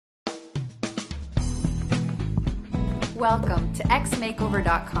Welcome to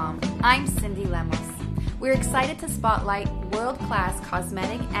xmakeover.com. I'm Cindy Lemos. We're excited to spotlight world-class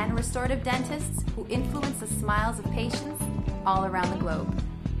cosmetic and restorative dentists who influence the smiles of patients all around the globe.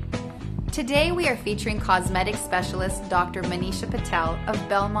 Today we are featuring cosmetic specialist Dr. Manisha Patel of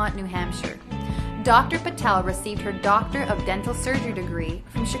Belmont, New Hampshire. Dr. Patel received her Doctor of Dental Surgery degree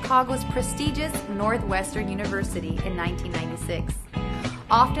from Chicago's prestigious Northwestern University in 1996.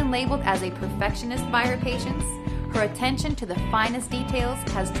 Often labeled as a perfectionist by her patients, her attention to the finest details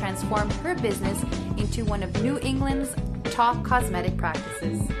has transformed her business into one of New England's top cosmetic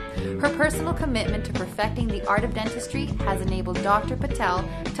practices. Her personal commitment to perfecting the art of dentistry has enabled Dr. Patel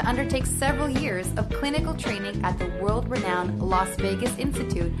to undertake several years of clinical training at the world-renowned Las Vegas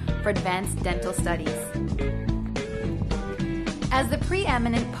Institute for Advanced Dental Studies. As the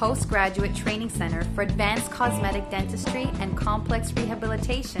preeminent postgraduate training center for advanced cosmetic dentistry and complex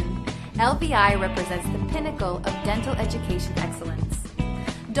rehabilitation, LVI represents the pinnacle of dental education excellence.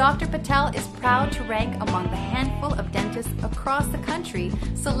 Dr. Patel is proud to rank among the handful of dentists across the country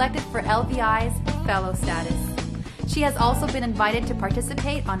selected for LVI's fellow status. She has also been invited to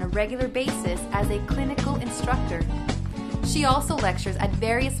participate on a regular basis as a clinical instructor. She also lectures at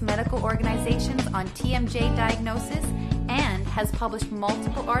various medical organizations on TMJ diagnosis and has published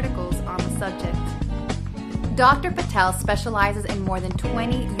multiple articles on the subject. Dr. Patel specializes in more than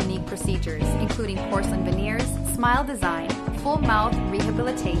 20 unique procedures, including porcelain veneers, smile design, full mouth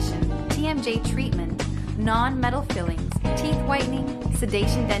rehabilitation, TMJ treatment, non-metal fillings, teeth whitening,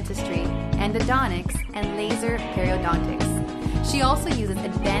 sedation dentistry, endodontics, and laser periodontics. She also uses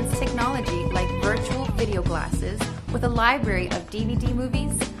advanced technology like virtual video glasses with a library of DVD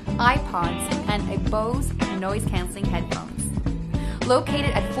movies, iPods, and a Bose noise-canceling headphones. Located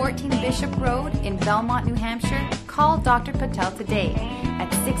at 14 Bishop Road in Belmont, New Hampshire, call Dr. Patel today at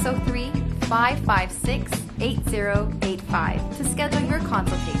 603-556-8085 to schedule your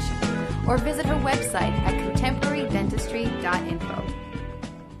consultation, or visit her website at contemporarydentistry.info.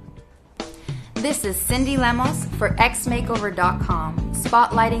 This is Cindy Lemos for xmakeover.com,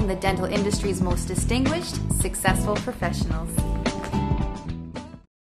 spotlighting the dental industry's most distinguished, successful professionals.